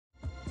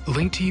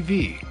Link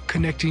TV,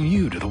 connecting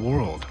you to the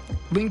world.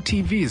 Link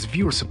TV is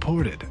viewer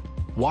supported.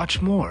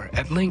 Watch more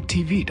at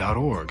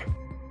linktv.org.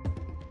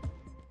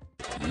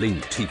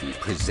 Link TV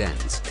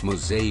presents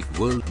Mosaic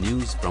World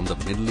News from the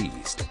Middle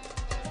East.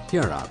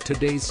 Here are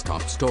today's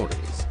top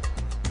stories.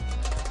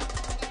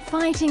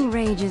 Fighting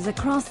rages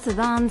across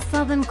Sudan's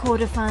southern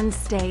Kordofan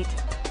state.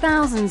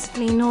 Thousands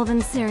flee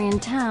northern Syrian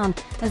town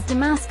as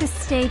Damascus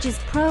stages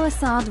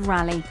pro-Assad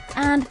rally,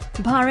 and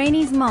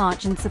Bahrainis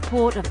march in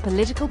support of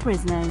political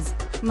prisoners.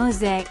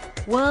 Mosaic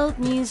World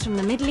News from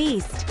the Middle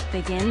East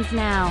begins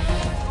now.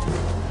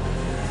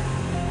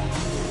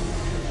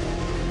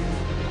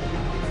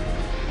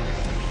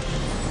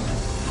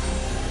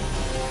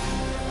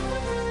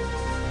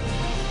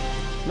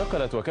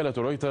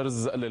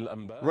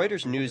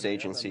 Reuters news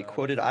agency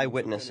quoted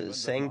eyewitnesses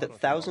saying that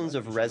thousands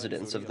of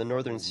residents of the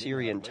northern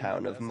Syrian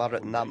town of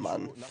Marat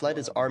Naman fled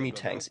as army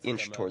tanks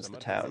inched towards the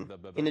town.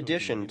 In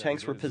addition,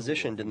 tanks were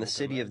positioned in the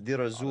city of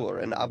Dir az-Zur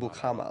and Abu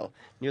Kamal,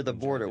 near the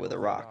border with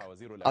Iraq.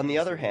 On the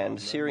other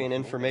hand, Syrian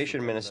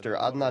Information Minister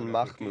Adnan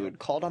Mahmoud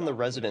called on the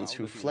residents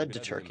who fled to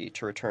Turkey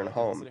to return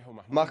home.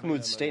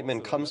 Mahmoud's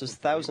statement comes as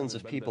thousands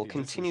of people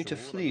continue to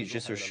flee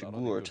Jisr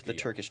Shugur to the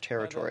Turkish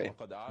territory.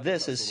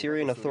 This as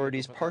Syrian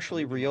authorities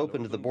partially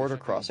reopened the border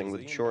crossing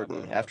with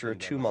Jordan after a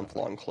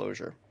 2-month-long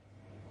closure.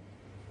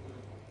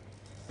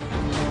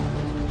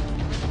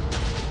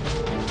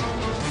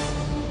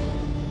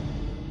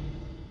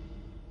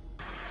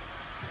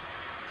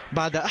 "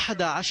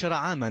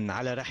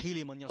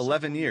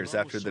 11 years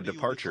after the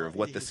departure of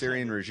what the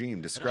Syrian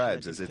regime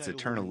describes as its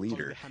eternal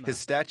leader, his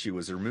statue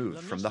was removed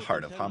from the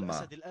heart of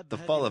Hama. The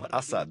fall of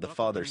Assad, the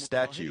father's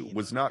statue,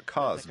 was not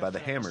caused by the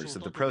hammers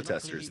of the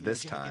protesters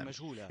this time.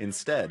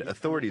 Instead,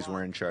 authorities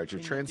were in charge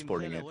of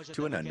transporting it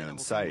to an unknown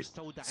site.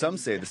 Some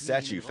say the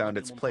statue found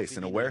its place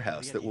in a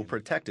warehouse that will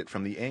protect it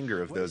from the anger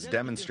of those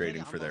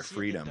demonstrating for their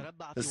freedom.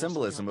 The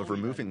symbolism of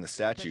removing the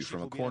statue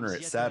from a corner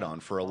it sat on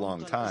for a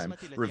long time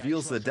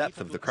reveals the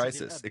depth of the crisis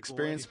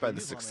experienced by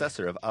the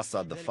successor of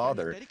Assad the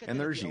father and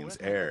the regime's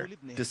heir.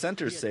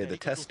 Dissenters say the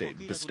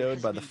testate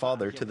bestowed by the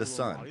father to the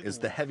son is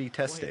the heavy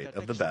testate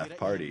of the Ba'ath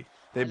Party.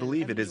 They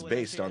believe it is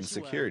based on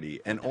security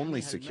and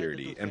only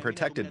security and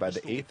protected by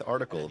the 8th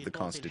article of the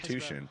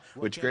Constitution,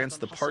 which grants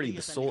the party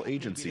the sole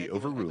agency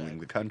over ruling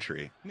the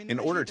country. In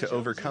order to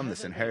overcome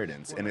this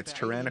inheritance and its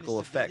tyrannical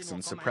effects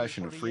and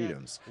suppression of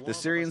freedoms, the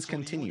Syrians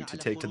continue to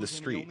take to the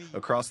street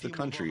across the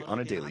country on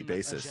a daily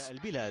basis.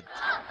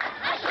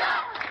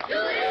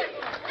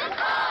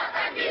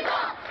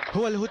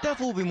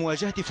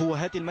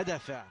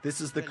 This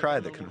is the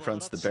cry that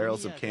confronts the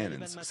barrels of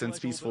cannons, since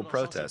peaceful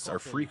protests are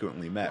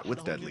frequently met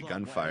with deadly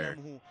gunfire.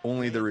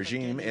 Only the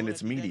regime and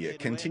its media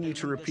continue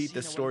to repeat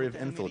the story of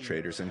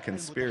infiltrators and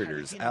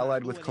conspirators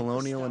allied with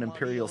colonial and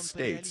imperial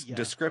states,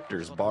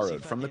 descriptors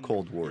borrowed from the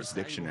Cold War's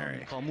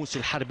dictionary.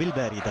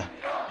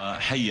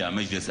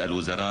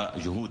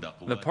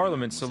 The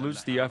Parliament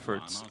salutes the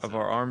efforts of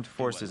our armed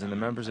forces and the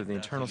members of the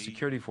internal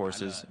security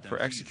forces for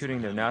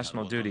executing their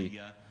national duty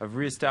of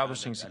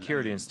re-establishing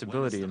security and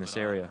stability in this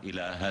area.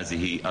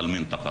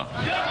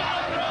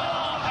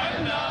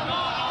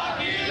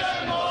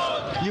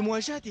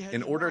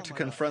 In order to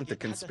confront the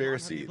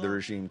conspiracy the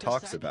regime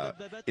talks about,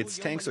 its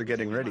tanks are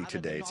getting ready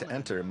today to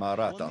enter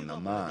Marat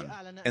al-Naman.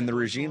 And the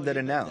regime that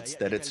announced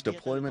that its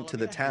deployment to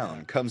the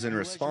town comes in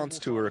response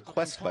to a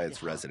request by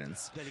its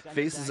residents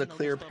faces a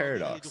clear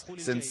paradox,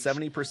 since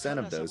 70%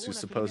 of those who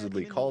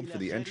supposedly called for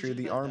the entry of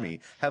the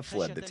army have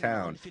fled the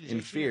town,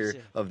 in fear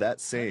of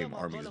that same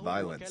army's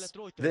violence.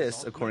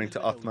 This, according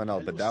to Othman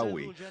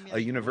al-Badawi,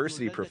 a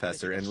university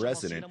professor and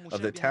resident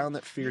of the town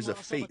that fears a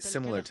fate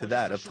similar to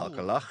that of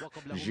Takalach,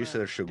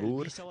 Jisr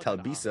Shugur,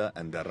 Talbisa,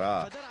 and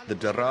Daraa. The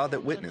Daraa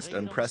that witnessed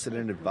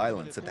unprecedented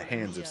violence at the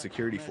hands of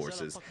security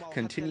forces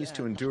continues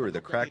to endure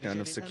the crackdown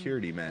of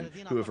security men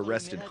who have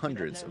arrested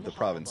hundreds of the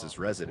province's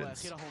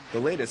residents. The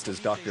latest is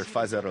Dr.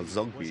 Faisal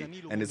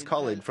al-Zogbi and his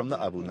colleague from the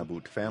Abu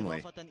Nabut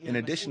family. In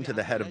addition to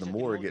the head of the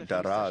morgue at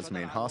Daraa's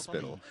main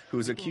hospital, who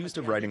is accused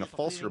of writing a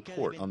false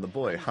report on the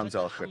boy Hamza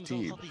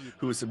al-Khatib,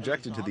 who was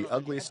subjected to the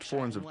ugliest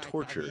forms of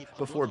torture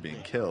before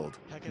being killed.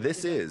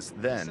 This is,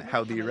 then,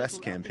 how the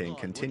arrest campaign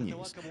continues,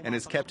 and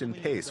is kept in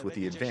pace with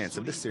the advance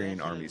of the Syrian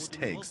army's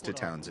tanks to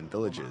towns and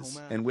villages.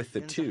 And with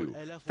the two,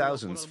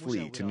 thousands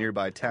flee to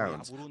nearby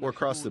towns or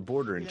cross the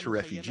border into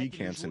refugee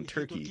camps in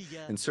Turkey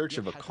in search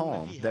of a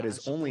calm that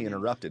is only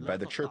interrupted by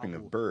the chirping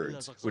of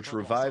birds, which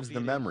revives the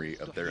memory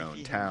of their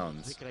own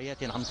towns.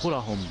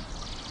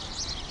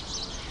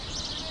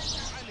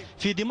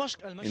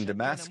 In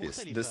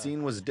Damascus, the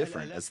scene was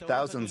different as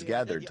thousands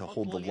gathered to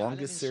hold the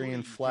longest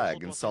Syrian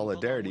flag in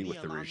solidarity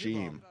with the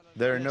regime.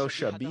 There are no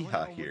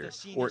shabiha here,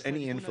 or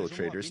any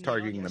infiltrators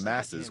targeting the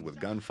masses with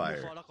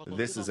gunfire.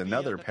 This is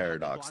another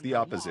paradox the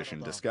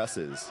opposition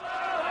discusses.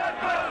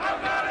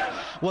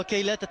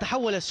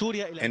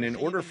 And in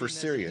order for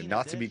Syria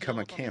not to become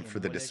a camp for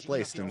the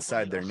displaced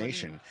inside their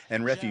nation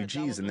and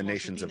refugees in the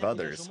nations of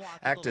others,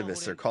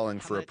 activists are calling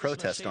for a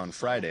protest on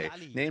Friday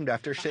named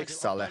after Sheikh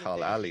Saleh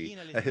al-Ali,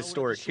 a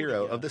historic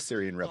hero of the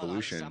Syrian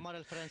Revolution.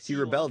 He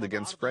rebelled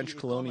against French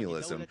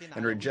colonialism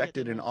and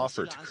rejected an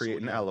offer to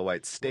create an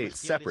Alawite state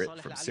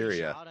separate from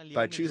Syria.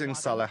 By choosing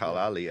Saleh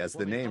al-Ali as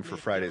the name for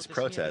Friday's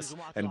protest,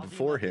 and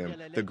before him,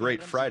 the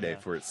Great Friday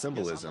for its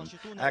symbolism,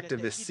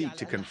 activists seek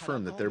to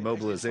confirm that their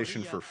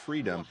mobilization for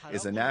freedom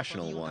is a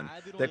national one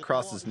that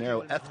crosses narrow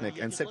ethnic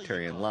and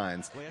sectarian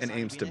lines and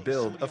aims to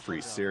build a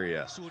free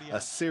Syria, a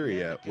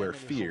Syria where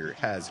fear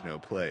has no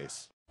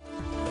place.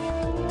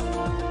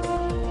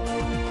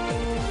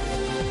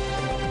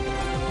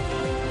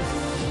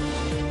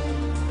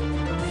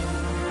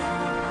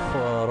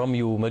 The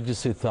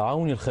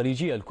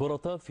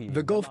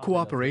Gulf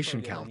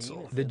Cooperation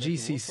Council, the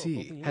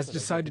GCC, has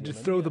decided to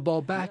throw the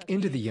ball back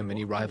into the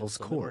Yemeni rivals'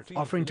 court,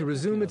 offering to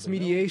resume its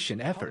mediation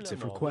efforts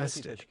if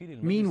requested.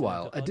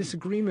 Meanwhile, a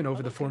disagreement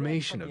over the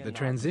formation of the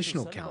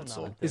Transitional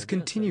Council is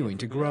continuing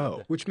to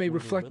grow, which may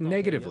reflect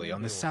negatively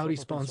on the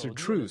Saudi-sponsored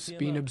truce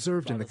being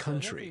observed in the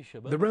country.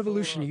 The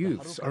revolution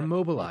youths are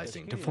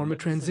mobilizing to form a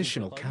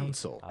Transitional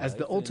Council, as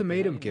the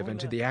ultimatum given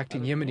to the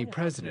acting Yemeni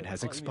president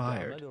has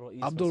expired.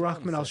 Abdul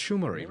Rahman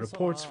al-Shumari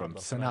reports from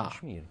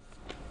Sana'a.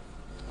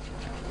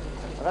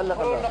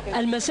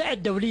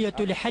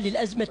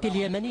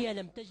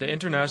 The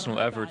international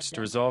efforts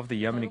to resolve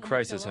the Yemeni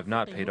crisis have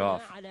not paid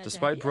off.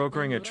 Despite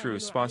brokering a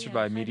truce sponsored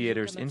by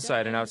mediators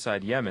inside and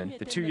outside Yemen,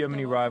 the two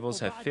Yemeni rivals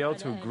have failed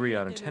to agree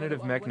on a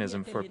tentative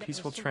mechanism for a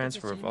peaceful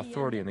transfer of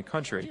authority in the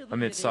country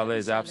amid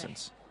Saleh's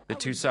absence. The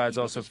two sides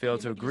also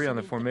failed to agree on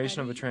the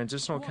formation of a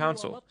transitional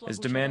council, as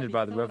demanded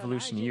by the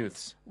revolution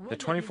youths. The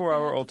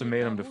 24-hour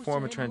ultimatum to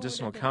form a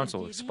transitional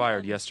council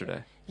expired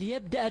yesterday.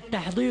 The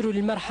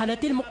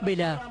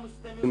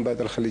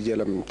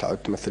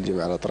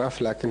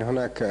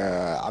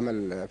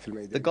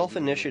Gulf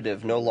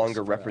Initiative no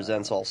longer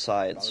represents all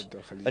sides.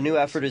 A new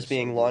effort is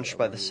being launched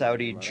by the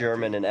Saudi,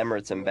 German, and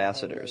Emirates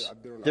ambassadors.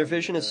 Their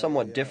vision is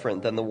somewhat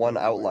different than the one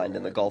outlined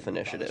in the Gulf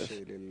Initiative.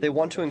 They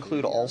want to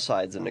include all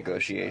sides in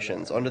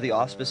negotiations under the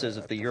auspices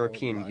of the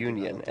European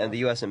Union and the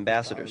U.S.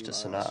 ambassadors to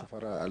Sana'a.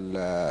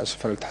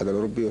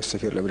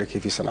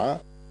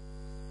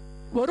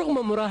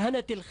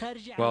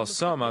 While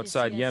some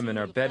outside Yemen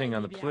are betting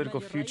on the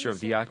political future of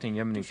the acting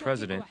Yemeni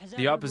president,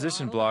 the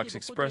opposition blocs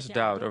express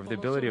doubt over the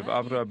ability of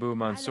Abu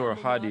Mansur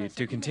Hadi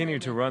to continue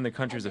to run the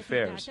country's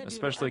affairs,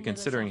 especially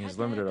considering his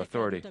limited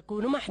authority.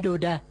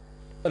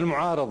 The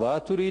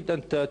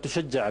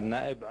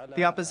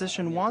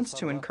opposition wants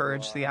to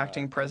encourage the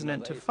acting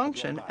president to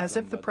function as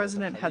if the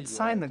president had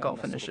signed the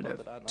Gulf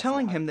Initiative,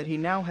 telling him that he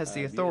now has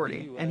the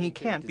authority and he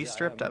can't be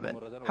stripped of it.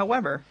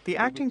 However, the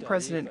acting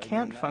president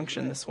can't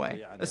function this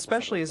way,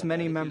 especially as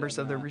many members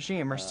of the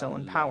regime are still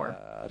in power.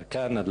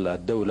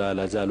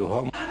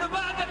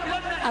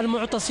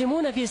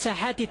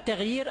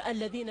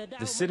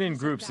 The sit-in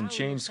groups in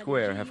Change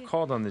Square have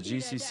called on the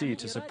GCC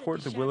to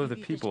support the will of the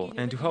people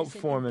and to help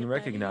form and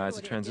recognize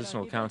a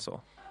transitional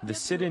council. The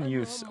sit-in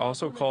youths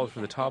also called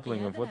for the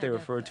toppling of what they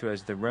referred to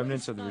as the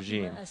remnants of the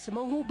regime. It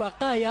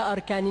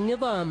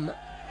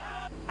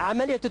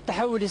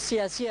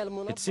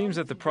seems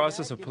that the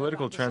process of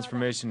political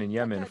transformation in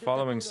Yemen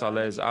following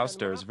Saleh's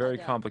ouster is very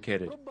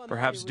complicated,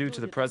 perhaps due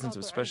to the presence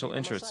of special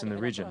interests in the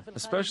region,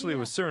 especially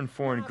with certain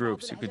foreign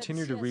groups who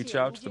continue to reach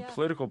out to the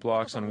political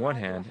blocs on one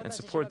hand and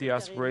support the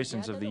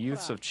aspirations of the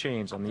youths of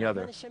change on the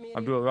other.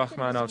 Abdul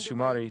Rahman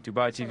al-Shumari,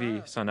 Dubai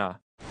TV, Sana'a.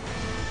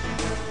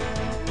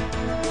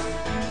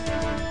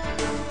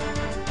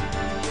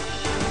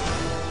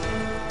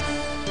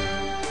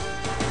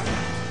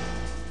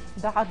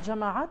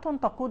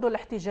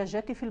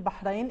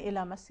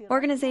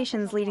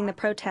 Organizations leading the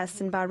protests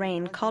in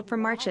Bahrain called for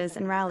marches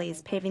and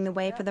rallies paving the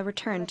way for the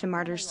return to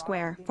Martyrs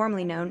Square,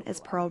 formerly known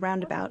as Pearl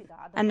Roundabout.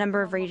 A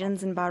number of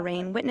regions in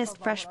Bahrain witnessed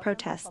fresh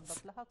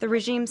protests. The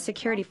regime's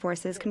security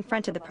forces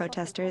confronted the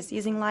protesters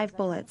using live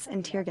bullets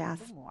and tear gas.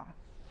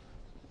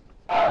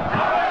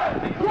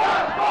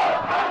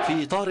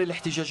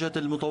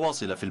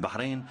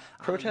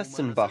 Protests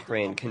in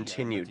Bahrain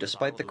continue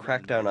despite the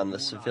crackdown on the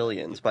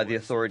civilians by the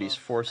authorities'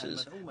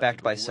 forces,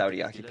 backed by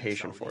Saudi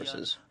occupation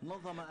forces.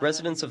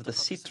 Residents of the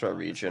Sitra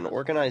region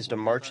organized a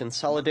march in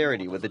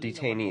solidarity with the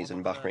detainees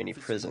in Bahraini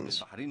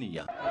prisons.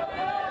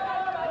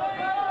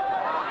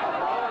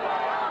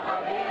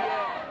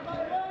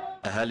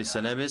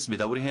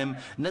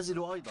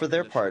 For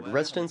their part,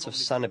 residents of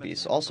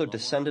Sanabis also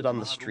descended on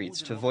the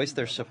streets to voice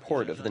their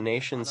support of the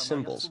nation's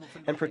symbols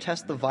and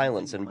protest the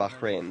violence in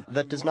Bahrain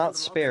that does not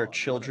spare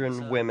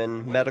children,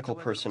 women, medical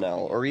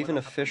personnel, or even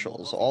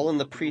officials, all in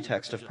the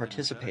pretext of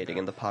participating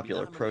in the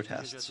popular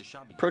protests.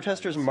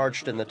 Protesters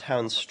marched in the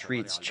town's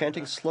streets,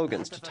 chanting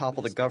slogans to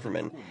topple the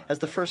government as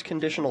the first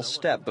conditional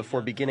step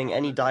before beginning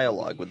any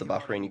dialogue with the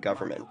Bahraini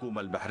government.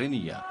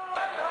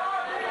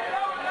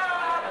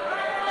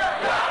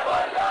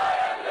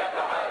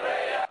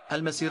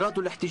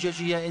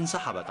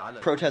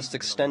 Protests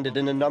extended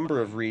in a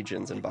number of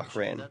regions in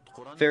Bahrain.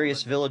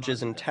 Various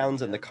villages and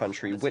towns in the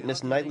country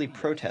witnessed nightly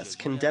protests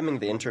condemning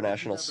the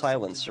international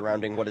silence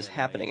surrounding what is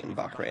happening in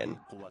Bahrain.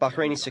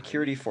 Bahraini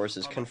security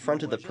forces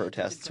confronted the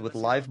protests with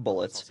live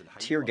bullets,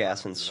 tear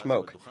gas, and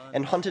smoke,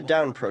 and hunted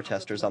down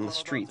protesters on the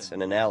streets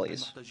and in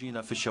alleys.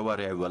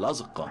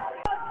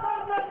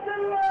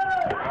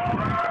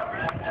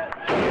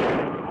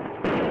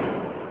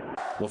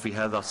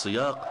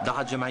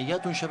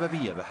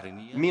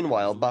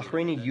 Meanwhile,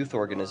 Bahraini youth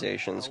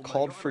organizations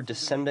called for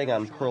descending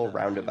on Pearl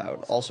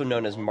Roundabout, also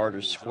known as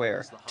Martyrs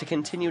Square, to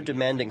continue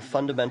demanding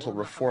fundamental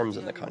reforms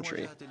in the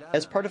country.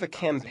 As part of a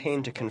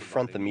campaign to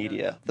confront the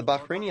media, the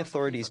Bahraini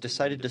authorities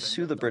decided to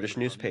sue the British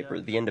newspaper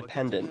The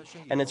Independent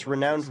and its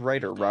renowned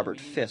writer Robert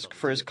Fisk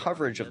for his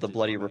coverage of the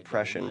bloody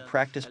repression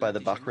practiced by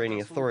the Bahraini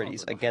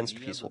authorities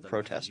against peaceful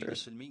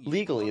protesters.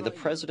 Legally, the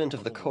president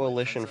of the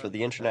Coalition for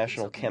the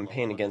International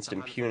Campaign Against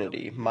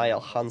Impunity, Maya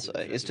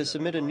Al-Hansa, is to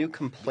submit a new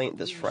complaint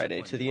this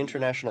Friday to the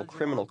International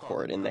Criminal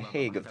Court in The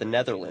Hague of the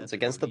Netherlands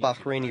against the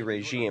Bahraini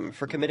regime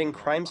for committing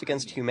crimes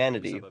against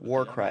humanity,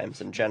 war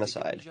crimes, and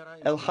genocide.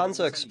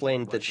 Al-Hansa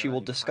explained that she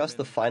will discuss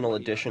the final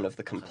edition of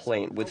the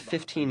complaint with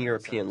 15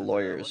 European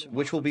lawyers,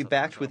 which will be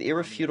backed with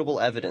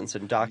irrefutable evidence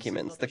and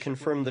documents that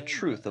confirm the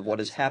truth of what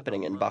is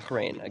happening in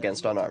Bahrain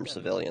against unarmed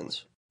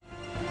civilians.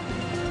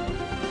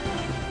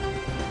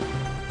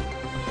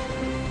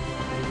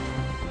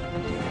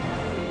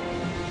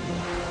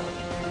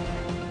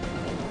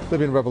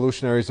 Libyan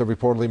revolutionaries have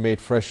reportedly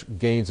made fresh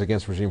gains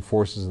against regime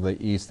forces in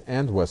the east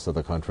and west of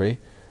the country.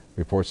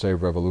 Reports say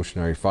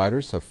revolutionary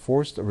fighters have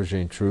forced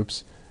regime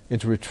troops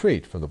into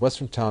retreat from the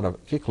western town of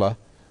Kikla,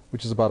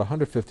 which is about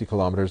 150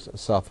 kilometers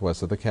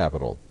southwest of the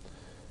capital.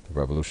 The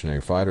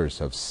revolutionary fighters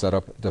have set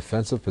up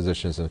defensive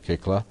positions in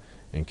Kikla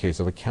in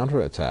case of a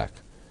counterattack.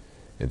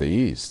 In the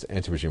east,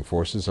 anti-regime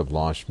forces have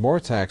launched more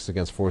attacks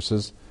against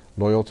forces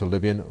loyal to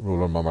Libyan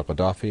ruler Muammar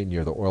Gaddafi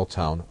near the oil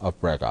town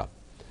of Brega.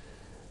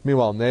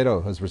 Meanwhile,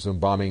 NATO has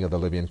resumed bombing of the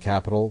Libyan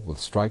capital,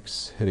 with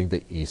strikes hitting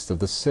the east of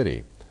the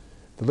city.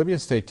 The Libyan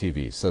state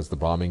TV says the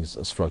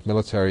bombings struck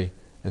military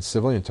and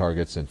civilian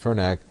targets in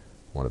Fernag,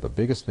 one of the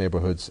biggest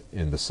neighborhoods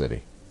in the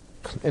city.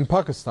 In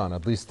Pakistan,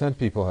 at least 10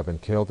 people have been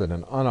killed in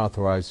an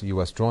unauthorized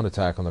U.S. drone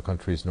attack on the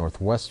country's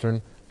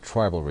northwestern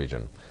tribal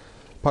region.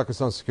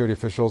 Pakistan security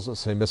officials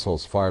say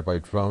missiles fired by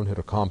drone hit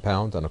a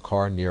compound and a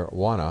car near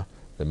Wana,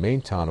 the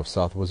main town of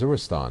South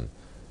Waziristan.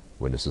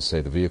 Witnesses say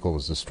the vehicle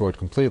was destroyed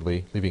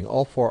completely, leaving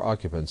all 4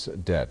 occupants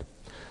dead.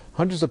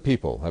 Hundreds of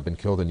people have been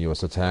killed in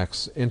U.S.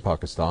 attacks in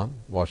Pakistan.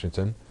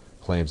 Washington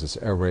claims its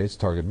air raids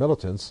target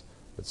militants,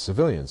 but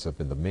civilians have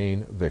been the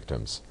main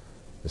victims.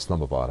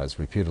 Islamabad has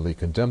repeatedly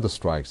condemned the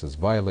strikes as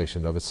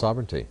violation of its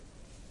sovereignty.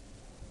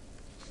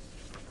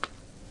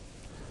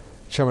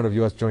 Chairman of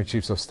U.S. Joint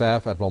Chiefs of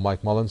Staff, Admiral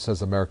Mike Mullen,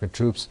 says American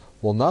troops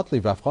will not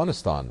leave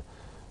Afghanistan.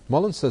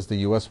 Mullen says the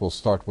U.S. will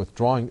start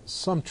withdrawing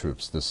some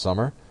troops this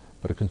summer,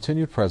 but a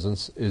continued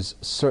presence is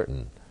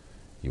certain.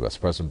 U.S.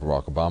 President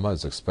Barack Obama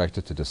is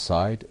expected to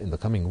decide in the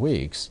coming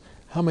weeks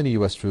how many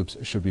U.S. troops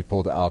should be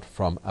pulled out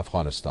from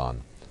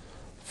Afghanistan.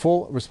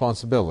 Full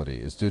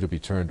responsibility is due to be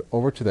turned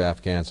over to the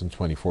Afghans in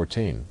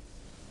 2014.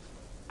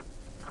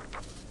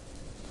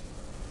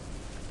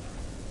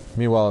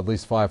 Meanwhile, at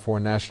least 5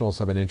 foreign nationals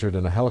have been injured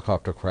in a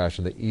helicopter crash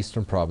in the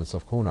eastern province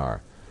of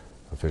Kunar.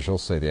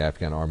 Officials say the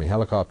Afghan army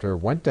helicopter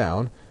went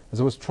down as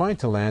it was trying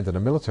to land at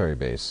a military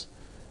base.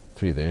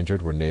 3 of the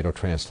injured were NATO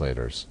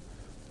translators.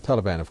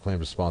 Taliban have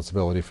claimed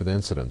responsibility for the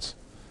incident.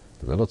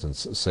 The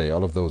militants say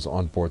all of those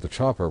on board the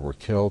chopper were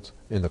killed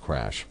in the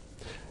crash.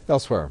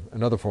 Elsewhere,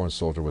 another foreign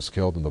soldier was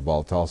killed in the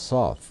Baltal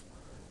South.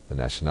 The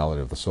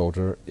nationality of the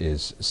soldier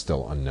is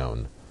still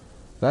unknown.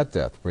 That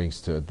death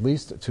brings to at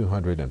least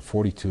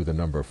 242 the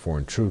number of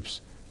foreign troops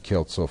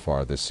killed so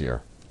far this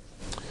year.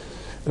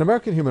 An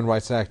American human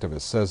rights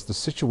activist says the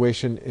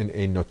situation in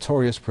a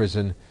notorious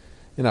prison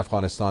in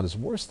Afghanistan is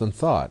worse than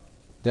thought.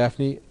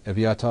 Daphne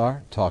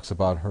Eviatar talks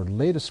about her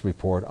latest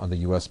report on the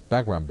U.S.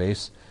 Bagram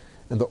base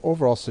and the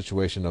overall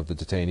situation of the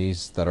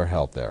detainees that are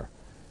held there.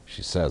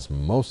 She says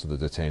most of the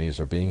detainees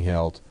are being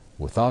held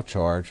without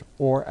charge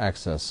or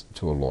access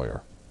to a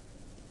lawyer.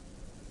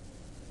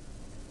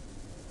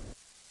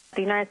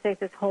 The United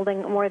States is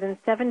holding more than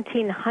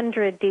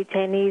 1,700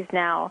 detainees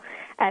now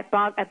at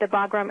the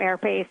Bagram Air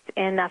Base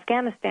in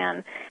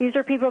Afghanistan. These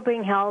are people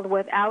being held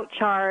without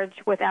charge,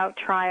 without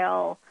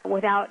trial,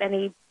 without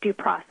any due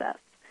process.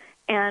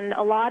 And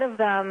a lot of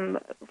them,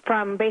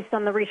 based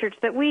on the research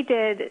that we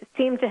did,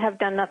 seem to have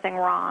done nothing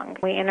wrong.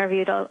 We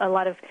interviewed a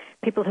lot of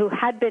people who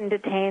had been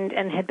detained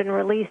and had been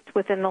released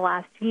within the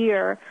last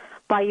year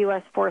by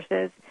U.S.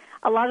 forces.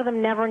 A lot of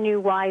them never knew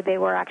why they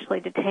were actually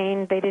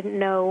detained. They didn't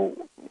know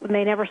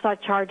They never saw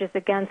charges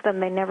against them.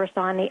 They never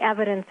saw any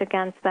evidence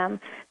against them.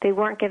 They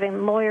weren't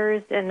given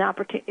lawyers an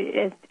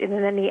opportunity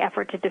in any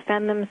effort to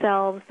defend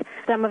themselves.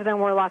 Some of them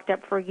were locked up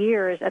for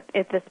years at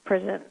this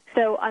prison.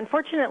 So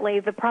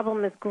unfortunately, the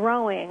problem is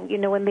growing. You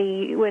know,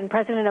 when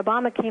President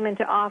Obama came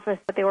into office,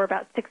 there were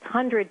about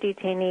 600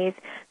 detainees,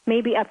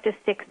 maybe up to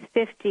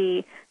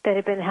 650 that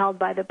had been held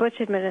by the Bush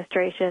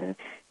administration.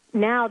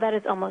 Now that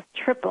is almost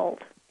tripled.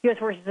 U.S.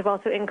 forces have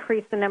also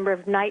increased the number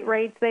of night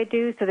raids they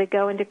do, so they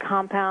go into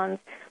compounds,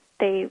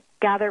 they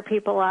gather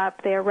people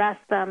up, they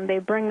arrest them, they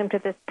bring them to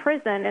this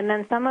prison, and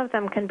then some of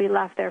them can be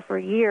left there for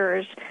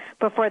years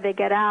before they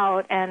get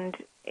out, and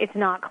it's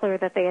not clear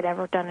that they had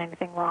ever done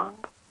anything wrong.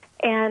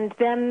 And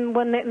then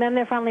then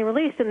they're finally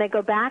released and they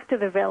go back to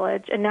the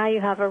village, and now you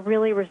have a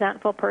really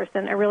resentful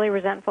person, a really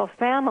resentful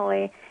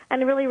family,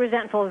 and a really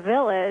resentful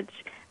village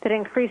that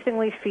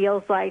increasingly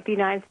feels like the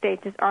United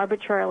States is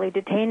arbitrarily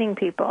detaining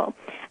people.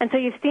 And so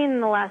you've seen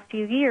in the last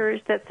few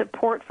years that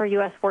support for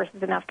U.S.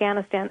 forces in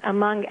Afghanistan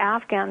among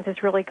Afghans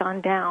has really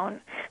gone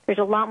down. There's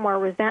a lot more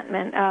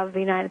resentment of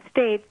the United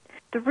States.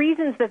 The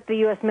reasons that the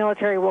U.S.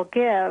 military will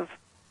give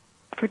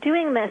for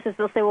doing this is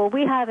they'll say, well,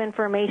 we have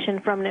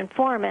information from an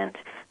informant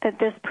that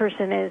this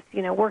person is,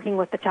 working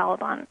with the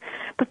Taliban.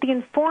 But the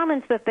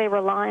informants that they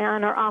rely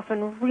on are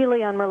often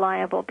really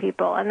unreliable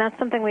people, and that's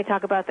something we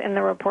talk about in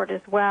the report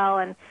as well,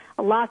 and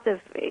lots of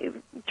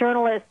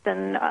journalists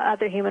and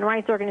other human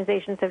rights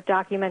organizations have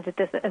documented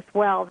this as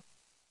well.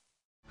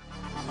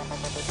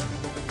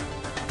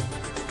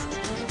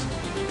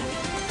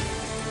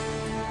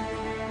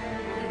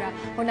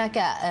 هناك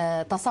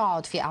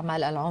تصاعد في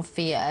أعمال العنف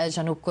في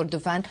جنوب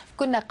كردفان.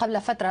 كنا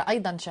قبل فترة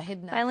أيضا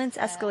شهدنا. Violence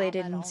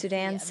escalated in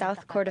Sudan's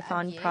South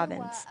Kordofan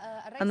province.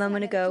 A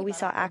moment ago, we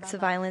saw acts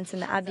of violence in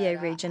the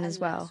IBA region as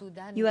well.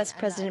 U.S.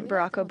 President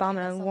Barack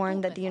Obama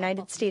warned that the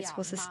United States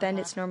will suspend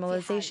its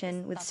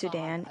normalization with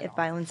Sudan if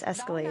violence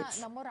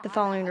escalates. The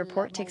following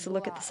report takes a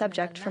look at the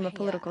subject from a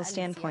political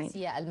standpoint.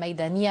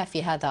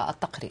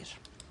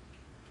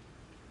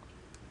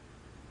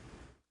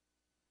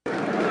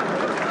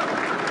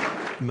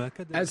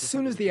 As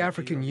soon as the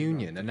African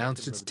Union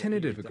announced its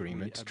tentative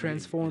agreement to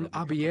transform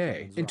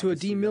IBA into a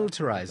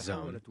demilitarized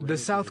zone, the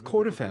South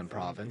Kordofan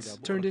province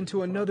turned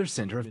into another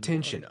center of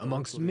tension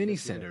amongst many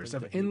centers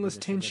of endless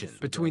tension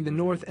between the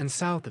north and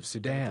south of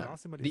Sudan.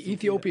 The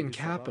Ethiopian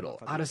capital,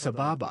 Addis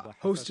Ababa,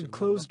 hosted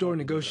closed-door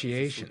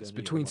negotiations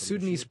between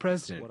Sudanese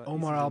President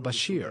Omar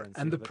al-Bashir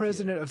and the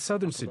President of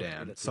Southern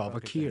Sudan, Salva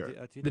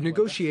Kiir. The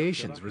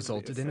negotiations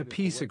resulted in a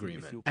peace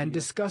agreement and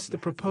discussed the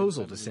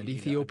proposal to send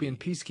Ethiopian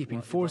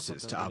peacekeeping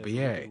forces to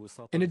IBA.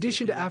 In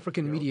addition to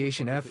African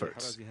mediation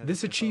efforts,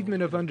 this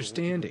achievement of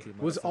understanding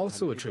was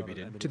also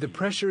attributed to the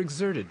pressure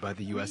exerted by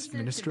the U.S.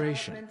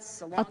 administration.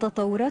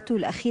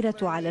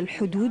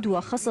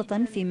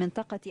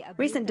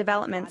 Recent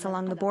developments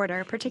along the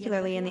border,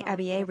 particularly in the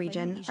IBA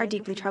region, are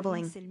deeply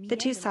troubling. The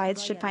two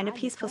sides should find a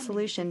peaceful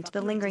solution to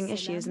the lingering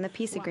issues in the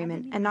peace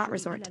agreement and not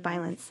resort to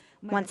violence.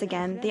 Once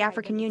again, the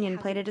African Union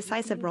played a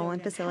decisive role in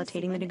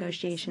facilitating the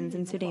negotiations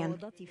in Sudan.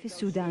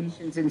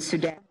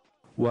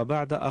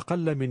 وبعد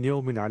أقل من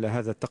يوم على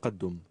هذا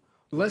التقدم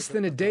Less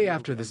than a day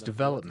after this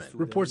development,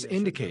 reports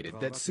indicated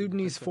that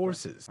Sudanese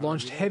forces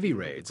launched heavy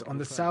raids on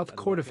the South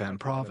Kordofan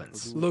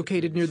province,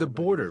 located near the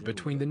border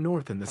between the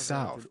north and the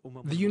south.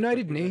 The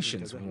United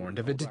Nations warned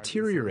of a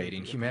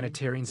deteriorating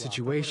humanitarian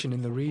situation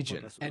in the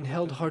region and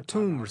held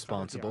Khartoum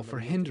responsible for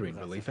hindering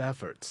relief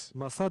efforts.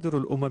 مصادر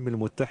الأمم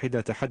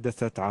المتحدة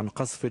تحدثت عن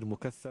قصف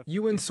مكثف.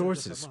 UN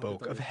sources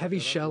spoke of heavy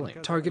shelling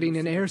targeting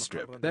an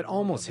airstrip that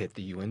almost hit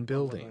the UN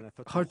building.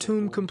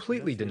 Khartoum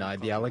completely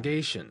denied the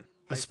allegation.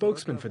 A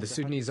spokesman for the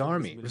Sudanese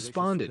army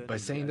responded by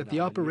saying that the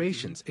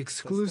operations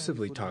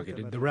exclusively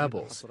targeted the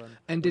rebels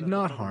and did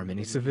not harm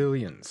any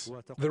civilians.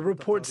 The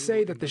reports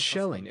say that the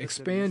shelling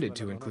expanded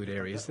to include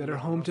areas that are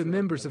home to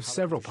members of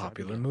several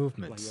popular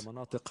movements.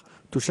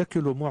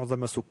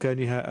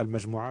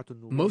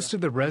 Most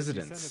of the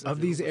residents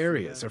of these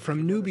areas are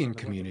from Nubian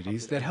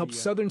communities that helped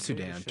southern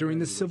Sudan during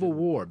the civil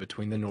war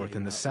between the north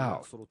and the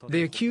south.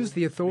 They accused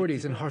the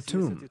authorities in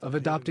Khartoum of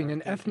adopting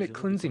an ethnic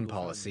cleansing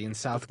policy in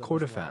South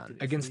Kordofan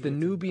against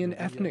the Nubian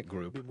ethnic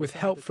group with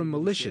help from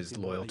militias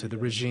loyal to the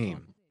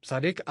regime.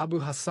 Sadiq Abu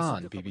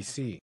Hassan,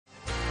 BBC.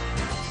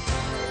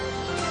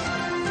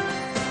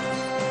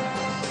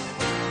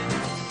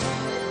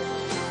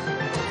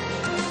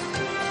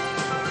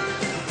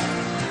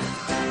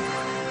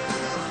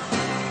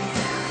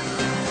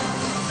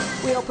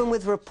 We open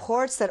with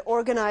reports that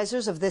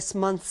organizers of this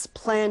month's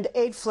planned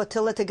aid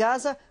flotilla to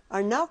Gaza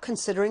are now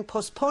considering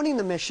postponing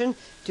the mission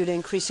due to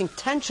increasing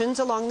tensions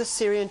along the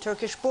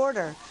Syrian-Turkish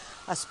border.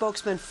 A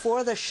spokesman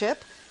for the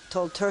ship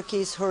told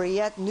Turkey's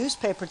Hurriyet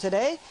newspaper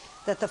today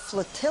that the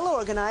flotilla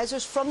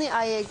organizers from the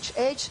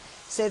IHH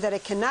say that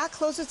it cannot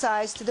close its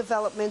eyes to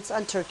developments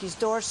on Turkey's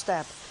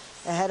doorstep.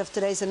 Ahead of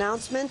today's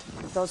announcement,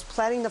 those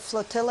planning the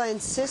flotilla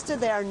insisted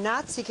they are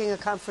not seeking a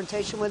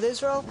confrontation with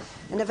Israel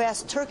and have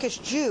asked Turkish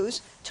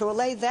Jews to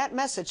relay that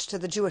message to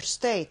the Jewish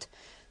state.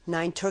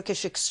 9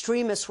 Turkish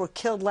extremists were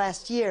killed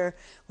last year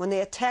when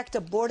they attacked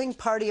a boarding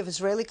party of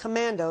Israeli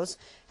commandos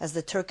as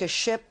the Turkish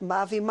ship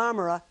Mavi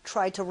Marmara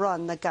tried to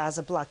run the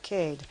Gaza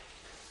blockade.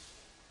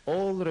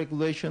 All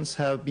regulations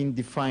have been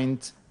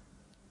defined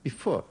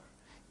before.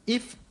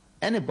 If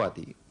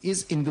anybody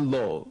is in the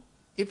law,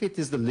 if it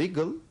is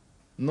legal,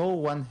 no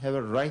one has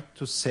a right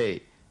to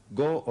say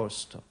go or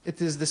stop.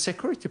 It is the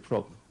security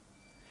problem.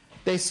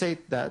 They say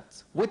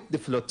that with the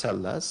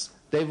flotillas,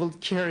 they will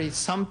carry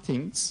some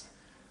things,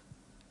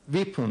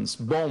 weapons,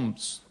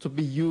 bombs, to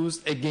be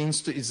used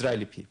against the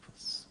Israeli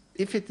peoples.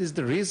 If it is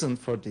the reason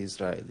for the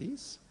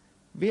Israelis,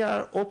 we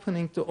are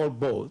opening to our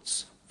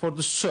boats for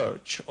the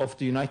search of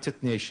the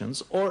United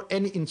Nations or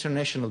any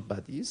international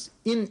bodies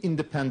in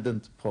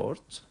independent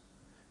port.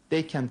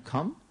 They can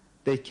come,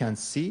 they can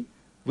see.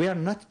 We are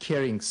not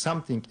carrying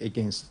something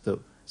against the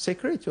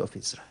security of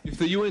Israel. If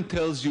the UN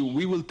tells you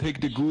we will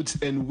take the goods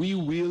and we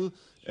will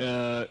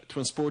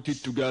transport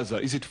it to Gaza,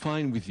 is it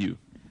fine with you?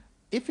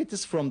 If it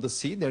is from the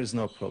sea, there is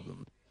no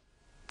problem.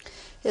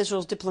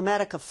 Israel's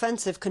diplomatic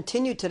offensive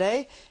continued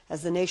today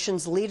as the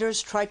nation's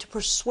leaders tried to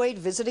persuade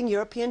visiting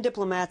European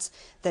diplomats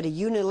that a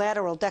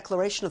unilateral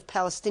declaration of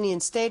Palestinian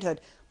statehood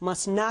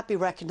must not be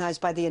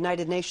recognized by the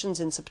United Nations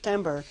in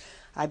September.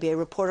 IBA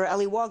reporter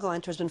Eli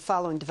Wogelander has been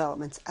following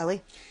developments. Eli?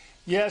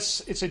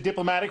 Yes, it's a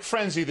diplomatic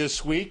frenzy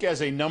this week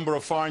as a number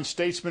of foreign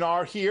statesmen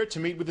are here to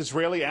meet with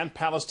Israeli and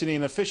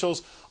Palestinian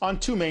officials on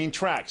 2 main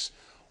tracks.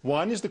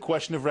 One is the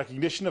question of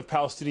recognition of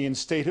Palestinian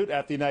statehood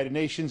at the United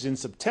Nations in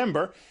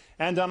September,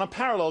 and on a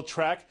parallel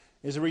track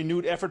is a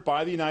renewed effort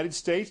by the United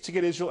States to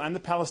get Israel and the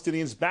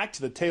Palestinians back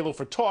to the table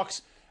for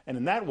talks and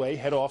in that way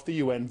head off the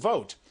UN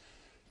vote.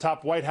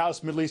 Top White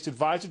House Middle East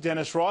advisor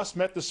Dennis Ross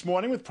met this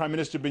morning with Prime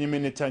Minister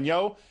Benjamin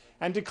Netanyahu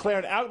and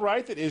declared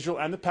outright that Israel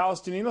and the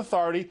Palestinian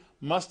Authority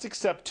must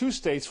accept 2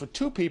 states for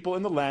 2 people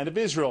in the land of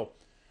Israel.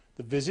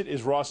 The visit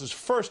is Ross's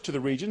first to the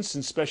region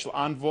since Special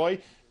Envoy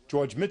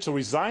George Mitchell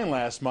resigned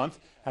last month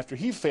after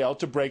he failed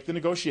to break the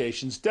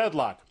negotiations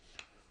deadlock.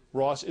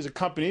 Ross is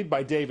accompanied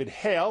by David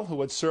Hale, who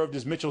had served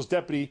as Mitchell's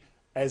deputy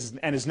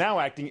and is now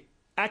acting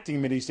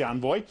Middle East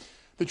envoy.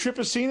 The trip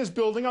is seen as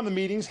building on the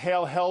meetings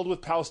Hale held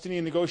with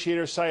Palestinian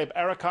negotiator Saeb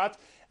Erekat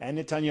and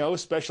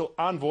Netanyahu's special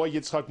envoy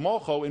Yitzhak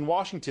Molcho in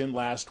Washington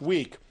last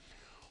week.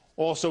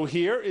 Also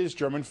here is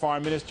German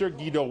Foreign Minister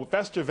Guido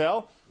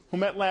Westerwelle, who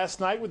met last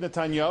night with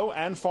Netanyahu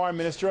and Foreign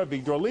Minister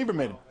Avigdor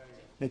Lieberman.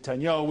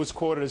 Netanyahu was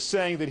quoted as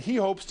saying that he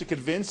hopes to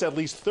convince at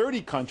least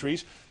 30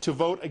 countries to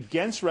vote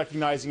against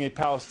recognizing a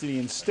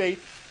Palestinian state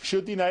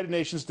should the United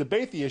Nations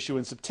debate the issue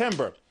in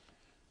September.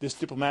 This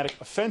diplomatic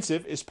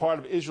offensive is part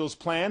of Israel's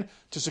plan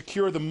to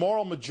secure the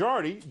moral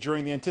majority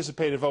during the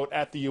anticipated vote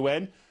at the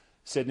UN.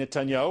 Said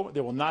Netanyahu,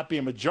 there will not be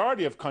a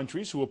majority of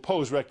countries who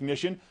oppose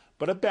recognition,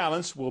 but a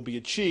balance will be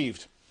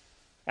achieved.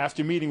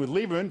 After meeting with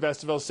Lieberman,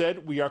 Westerwelle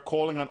said, we are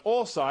calling on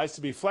all sides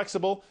to be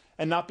flexible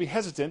and not be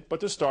hesitant,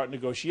 but to start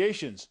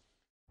negotiations.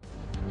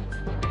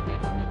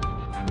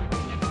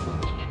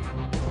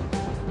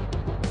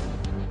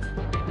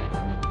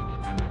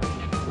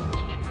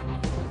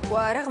 The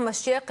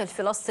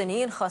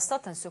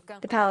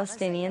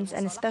Palestinians,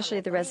 and especially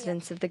the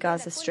residents of the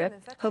Gaza Strip,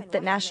 hope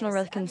that national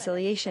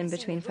reconciliation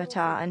between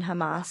Fatah and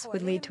Hamas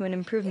would lead to an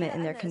improvement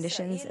in their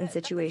conditions and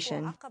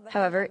situation.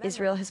 However,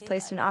 Israel has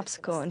placed an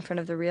obstacle in front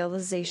of the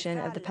realization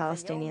of the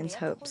Palestinians'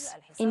 hopes.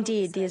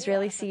 Indeed, the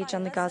Israeli siege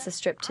on the Gaza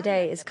Strip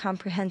today is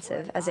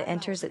comprehensive as it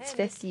enters its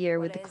 5th year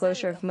with the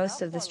closure of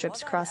most of the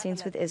Strip's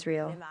crossings with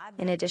Israel.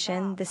 In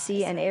addition, the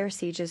sea and air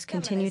sieges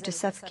continue to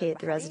suffocate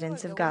the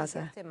residents of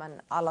Gaza.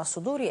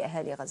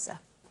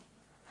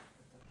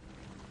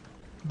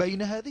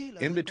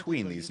 In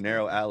between these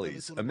narrow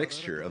alleys, a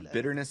mixture of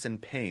bitterness and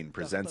pain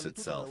presents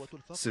itself.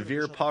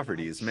 Severe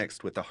poverty is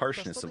mixed with the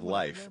harshness of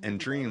life, and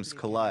dreams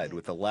collide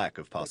with the lack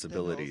of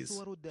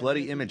possibilities.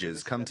 Bloody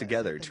images come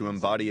together to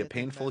embody a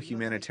painful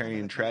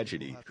humanitarian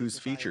tragedy whose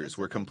features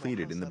were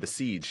completed in the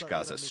besieged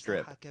Gaza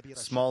Strip.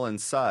 Small in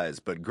size,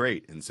 but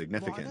great in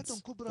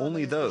significance.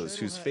 Only those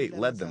whose fate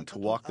led them to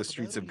walk the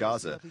streets of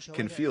Gaza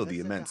can feel the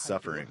immense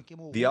suffering.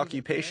 The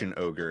occupation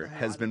ogre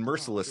has been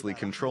mercilessly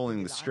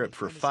controlling the Strip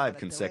for 5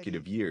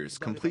 consecutive years,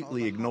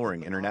 completely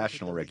ignoring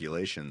international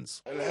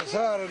regulations.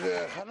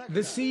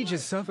 The siege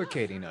is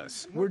suffocating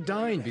us. We're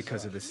dying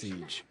because of the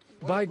siege.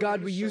 By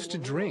God, we used to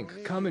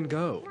drink, come and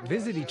go,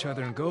 visit each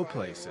other and go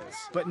places.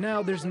 But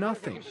now there's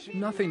nothing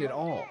at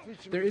all.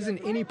 There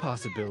isn't any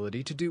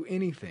possibility to do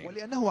anything.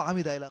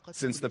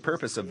 Since the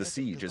purpose of the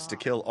siege is to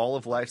kill all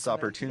of life's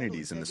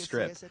opportunities in the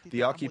Strip,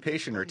 the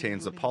occupation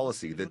retains a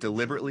policy that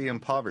deliberately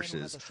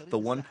impoverishes the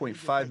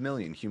 1.5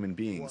 million human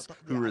beings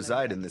who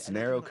reside in this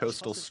narrow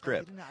coastal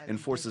strip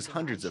and forces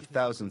hundreds of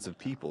thousands of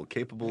people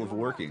capable of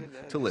working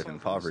to live in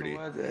poverty.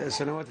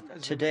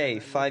 Today,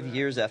 5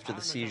 years after the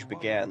siege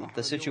began,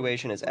 the situation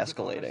is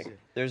escalating.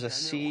 There's a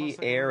sea,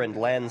 air, and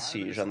land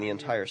siege on the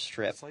entire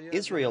Strip.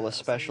 Israel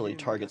especially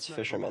targets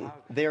fishermen.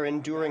 They are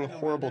enduring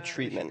horrible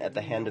treatment at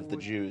the hand of the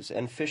Jews,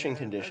 and fishing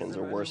conditions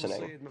are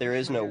worsening. There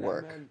is no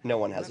work. No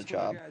one has a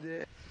job.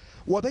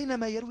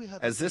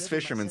 As this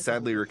fisherman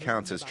sadly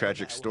recounts his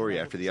tragic story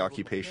after the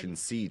occupation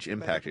siege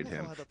impacted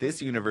him,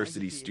 this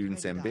university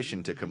student's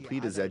ambition to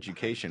complete his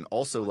education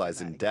also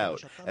lies in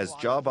doubt as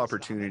job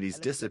opportunities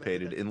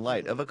dissipated in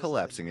light of a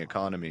collapsing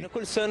economy.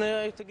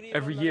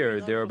 Every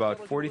year, there are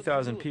about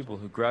 40,000 people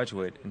who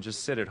graduate and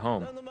just sit at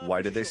home.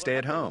 Why do they stay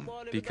at home?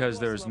 Because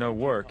there is no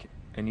work,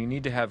 and you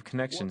need to have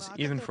connections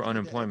even for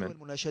unemployment.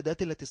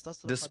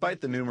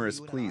 Despite the numerous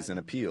pleas and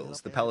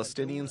appeals, the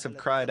Palestinians have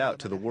cried out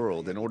to the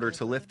world in order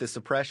to lift this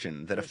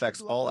oppression that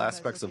affects all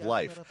aspects of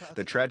life.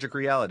 The tragic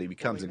reality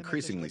becomes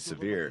increasingly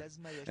severe.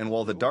 And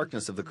while the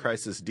darkness of the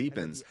crisis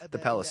deepens, the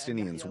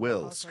Palestinians'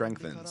 will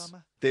strengthens.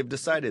 They've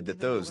decided that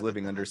those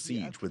living under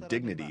siege with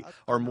dignity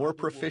are more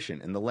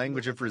proficient in the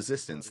language of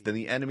resistance than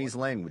the enemy's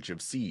language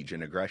of siege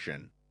and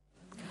aggression.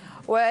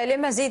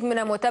 Joining us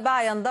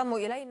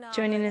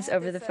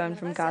over the phone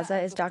from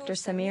Gaza is Dr.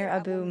 Samir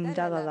Abu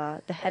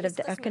Mdalala, the head of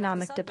the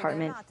economic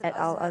department at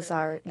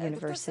Al-Azhar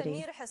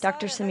University.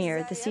 Dr.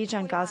 Samir, the siege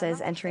on Gaza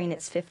is entering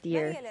its 5th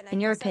year. In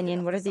your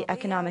opinion, what are the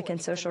economic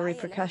and social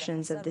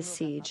repercussions of this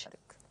siege?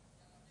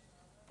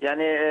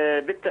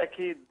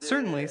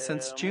 Certainly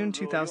since June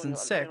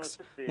 2006,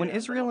 when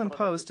Israel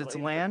imposed its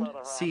land,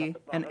 sea,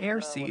 and air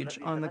siege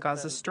on the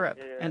Gaza Strip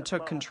and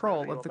took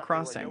control of the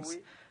crossings.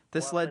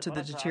 This led to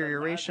the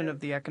deterioration of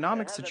the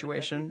economic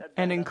situation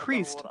and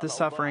increased the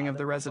suffering of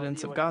the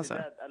residents of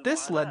Gaza.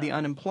 This led the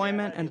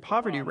unemployment and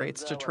poverty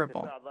rates to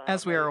triple.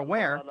 As we are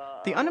aware,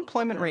 the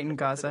unemployment rate in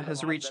Gaza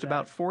has reached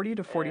about 40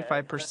 to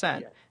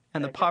 45%,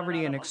 and the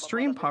poverty and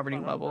extreme poverty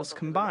levels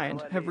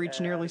combined have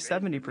reached nearly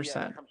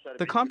 70%.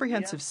 The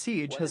comprehensive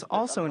siege has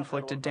also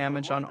inflicted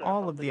damage on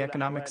all of the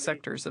economic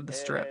sectors of the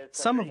Strip,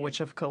 some of which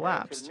have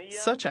collapsed,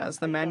 such as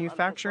the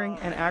manufacturing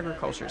and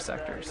agriculture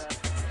sectors.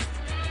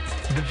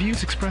 The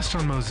views expressed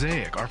on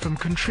Mosaic are from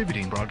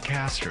contributing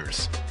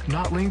broadcasters,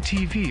 not Link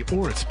TV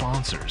or its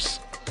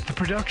sponsors. The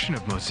production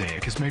of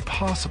Mosaic is made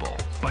possible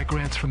by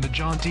grants from the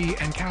John D.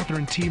 and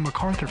Catherine T.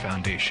 MacArthur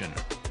Foundation,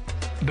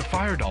 the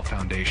Firedoll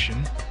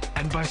Foundation,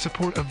 and by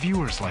support of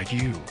viewers like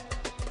you.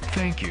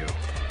 Thank you.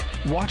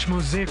 Watch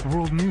Mosaic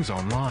World News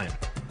online.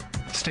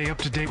 Stay up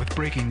to date with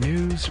breaking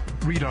news,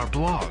 read our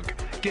blog,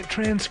 get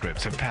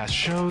transcripts of past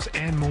shows,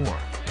 and more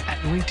at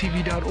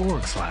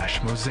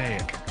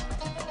linktv.org/mosaic.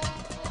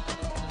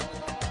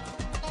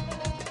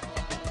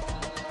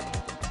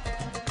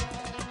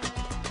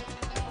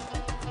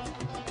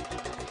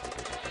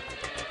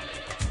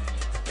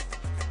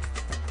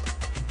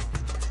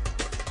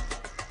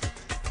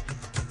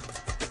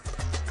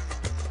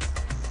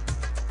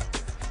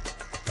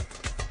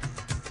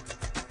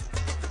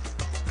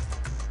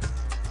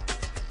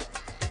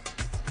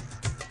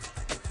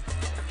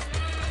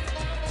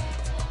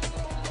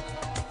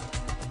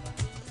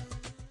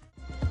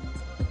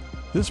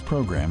 This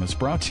program is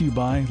brought to you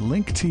by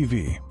Link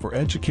TV for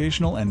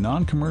educational and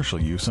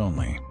non-commercial use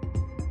only.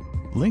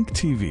 Link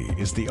TV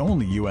is the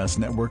only U.S.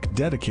 network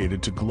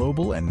dedicated to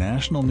global and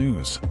national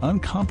news,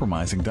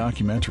 uncompromising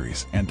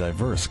documentaries, and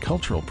diverse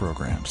cultural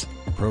programs.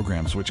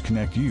 Programs which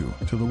connect you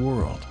to the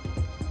world.